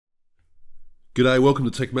G'day, welcome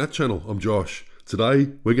to Tech Math Channel. I'm Josh.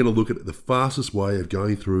 Today, we're going to look at the fastest way of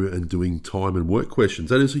going through and doing time and work questions.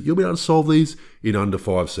 That is, you'll be able to solve these in under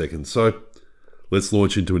 5 seconds. So let's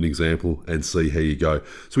launch into an example and see how you go.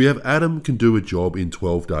 So we have Adam can do a job in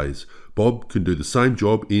 12 days. Bob can do the same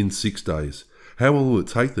job in 6 days. How long will it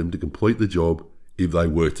take them to complete the job if they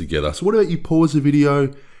work together? So what about you pause the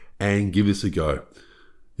video and give this a go?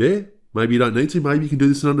 Yeah, maybe you don't need to. Maybe you can do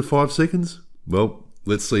this in under 5 seconds. Well,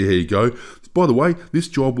 let's see how you go. By the way, this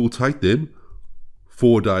job will take them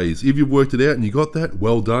 4 days. If you've worked it out and you got that,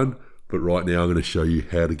 well done. But right now I'm going to show you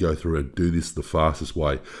how to go through and do this the fastest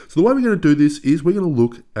way. So the way we're going to do this is we're going to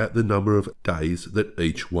look at the number of days that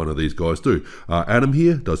each one of these guys do. Adam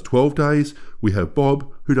here does 12 days. We have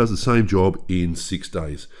Bob who does the same job in 6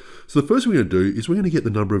 days. So the first thing we're going to do is we're going to get the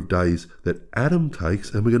number of days that Adam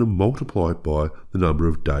takes and we're going to multiply it by the number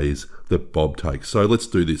of days that Bob takes. So let's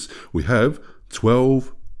do this. We have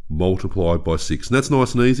 12 multiplied by 6. And that's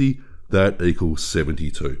nice and easy. That equals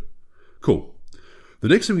 72. Cool. The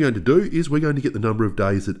next thing we're going to do is we're going to get the number of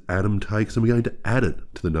days that Adam takes and we're going to add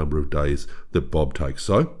it to the number of days that Bob takes.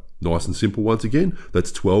 So nice and simple once again.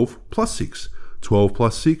 That's 12 plus 6. 12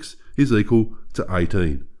 plus 6 is equal to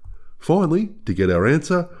 18. Finally, to get our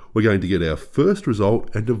answer, we're going to get our first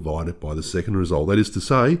result and divide it by the second result. That is to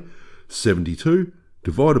say, 72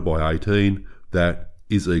 divided by 18, that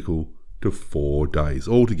is equal to 4 days.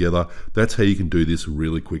 Altogether, that's how you can do this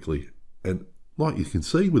really quickly. And like you can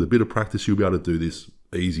see, with a bit of practice, you'll be able to do this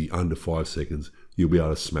easy, under 5 seconds. You'll be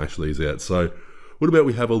able to smash these out. So what about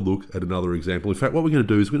we have a look at another example? In fact, what we're going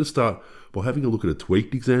to do is we're going to start by having a look at a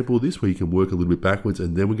tweaked example of this, where you can work a little bit backwards,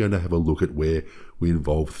 and then we're going to have a look at where we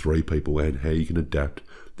involve 3 people and how you can adapt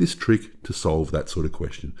this trick to solve that sort of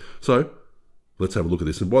question. So let's have a look at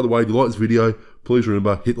this. And by the way, if you like this video, please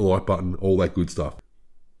remember, hit the like button, all that good stuff.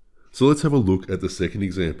 So let's have a look at the second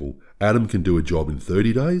example. Adam can do a job in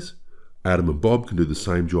 30 days. Adam and Bob can do the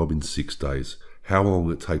same job in 6 days. How long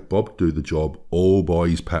will it take Bob to do the job all by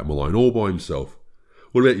his Pat Malone, all by himself?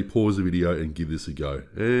 What about you pause the video and give this a go?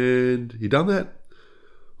 And you done that?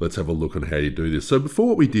 Let's have a look on how you do this. So before,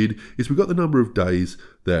 what we did is we got the number of days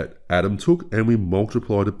that Adam took and we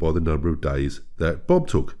multiplied it by the number of days that Bob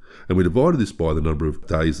took. And we divided this by the number of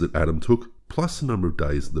days that Adam took plus the number of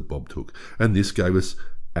days that Bob took. And this gave us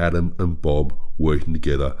Adam and Bob working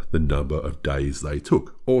together, the number of days they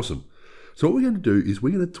took. Awesome. So what we're going to do is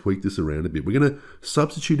we're going to tweak this around a bit. We're going to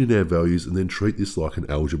substitute in our values and then treat this like an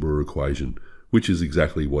algebra equation, which is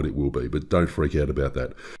exactly what it will be, but don't freak out about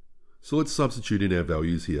that. So let's substitute in our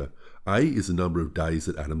values here. A is the number of days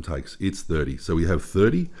that Adam takes. It's 30. So we have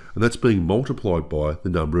 30, and that's being multiplied by the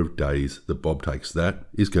number of days that Bob takes. That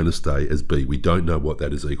is going to stay as B. We don't know what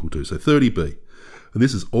that is equal to. So 30B. And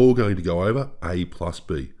this is all going to go over A plus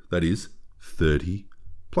B. That is 30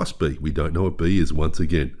 plus B. We don't know what B is once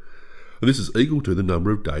again. And this is equal to the number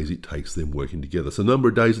of days it takes them working together. So the number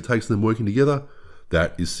of days it takes them working together,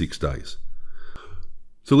 that is 6 days.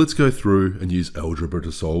 So let's go through and use algebra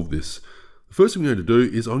to solve this. The first thing I'm going to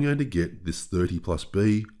do is I'm going to get this 30 plus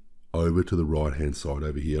B over to the right-hand side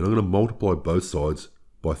over here. And I'm going to multiply both sides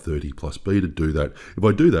by 30 plus B to do that. If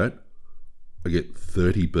I do that, I get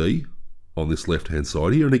 30B on this left-hand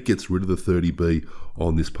side here, and it gets rid of the 30B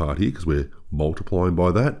on this part here because we're multiplying by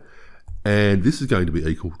that. And this is going to be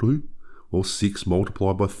equal to, well, 6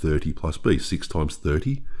 multiplied by 30 plus B. 6 times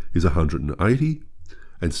 30 is 180,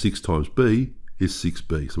 and 6 times B is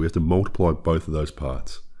 6B. So we have to multiply both of those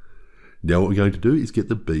parts. Now what we're going to do is get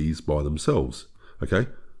the B's by themselves. Okay,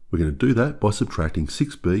 we're going to do that by subtracting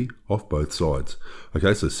 6B off both sides.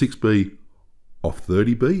 Okay, so 6B off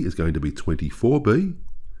 30B is going to be 24B,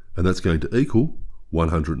 and that's going to equal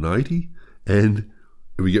 180. And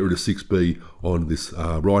if we get rid of 6B on this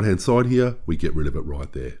right-hand side here, we get rid of it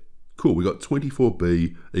right there. Cool, we got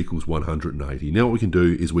 24B equals 180. Now what we can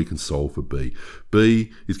do is we can solve for B.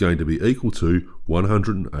 B is going to be equal to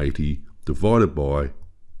 180 divided by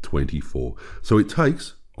 24. So it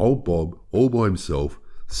takes old Bob all by himself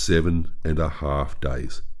 7.5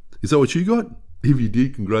 days. Is that what you got? If you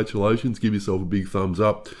did, congratulations, give yourself a big thumbs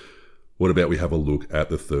up. What about we have a look at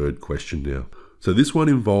the third question now? So this one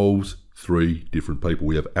involves 3 different people.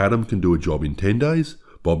 We have Adam can do a job in 10 days,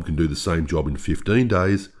 Bob can do the same job in 15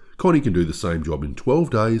 days, Connie can do the same job in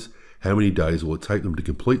 12 days. How many days will it take them to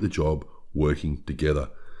complete the job working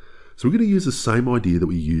together? So we're going to use the same idea that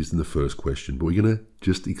we used in the first question, but we're going to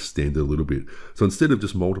just extend it a little bit. So instead of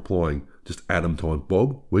just multiplying just Adam times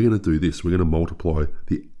Bob, we're going to do this. We're going to multiply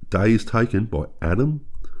the days taken by Adam,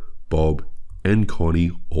 Bob, and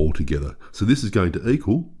Connie all together. So this is going to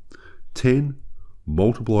equal 10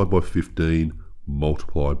 multiplied by 15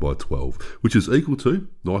 multiplied by 12, which is equal to,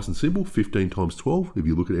 nice and simple, 15 times 12. If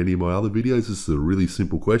you look at any of my other videos, this is a really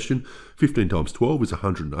simple question. 15 times 12 is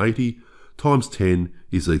 180, times 10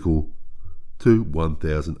 is equal to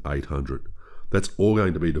 1,800. That's all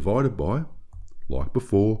going to be divided by, like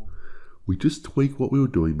before, we just tweak what we were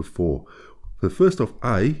doing before. So first off,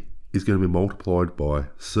 A is going to be multiplied by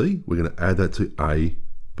C. We're going to add that to A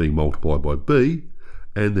being multiplied by B,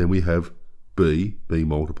 and then we have B being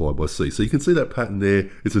multiplied by C. So you can see that pattern there.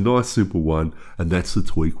 It's a nice simple one, and that's the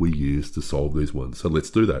tweak we use to solve these ones. So let's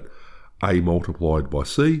do that. A multiplied by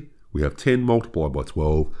C, we have 10 multiplied by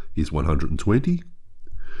 12 is 120.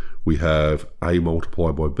 We have A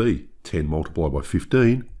multiplied by B, 10 multiplied by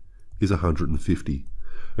 15 is 150.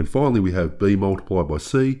 And finally we have B multiplied by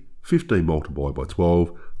C, 15 multiplied by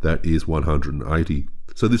 12, that is 180.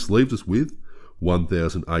 So this leaves us with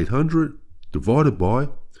 1,800 divided by,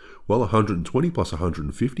 well, 120 plus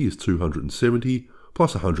 150 is 270,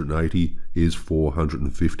 plus 180 is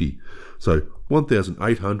 450. So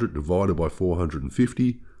 1,800 divided by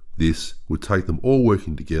 450, this would take them all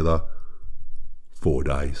working together 4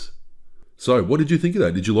 days. So what did you think of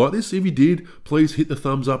that? Did you like this? If you did, please hit the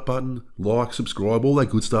thumbs up button, like, subscribe, all that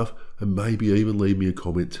good stuff, and maybe even leave me a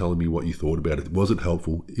comment telling me what you thought about it. Was it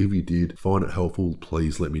helpful? If you did find it helpful,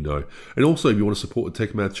 please let me know. And also, if you want to support the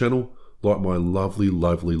Tech Math channel, like my lovely,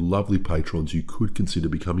 lovely, lovely patrons, you could consider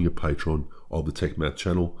becoming a patron of the Tech Math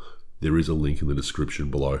channel. There is a link in the description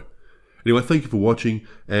below. Anyway, thank you for watching,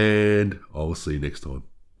 and I'll see you next time.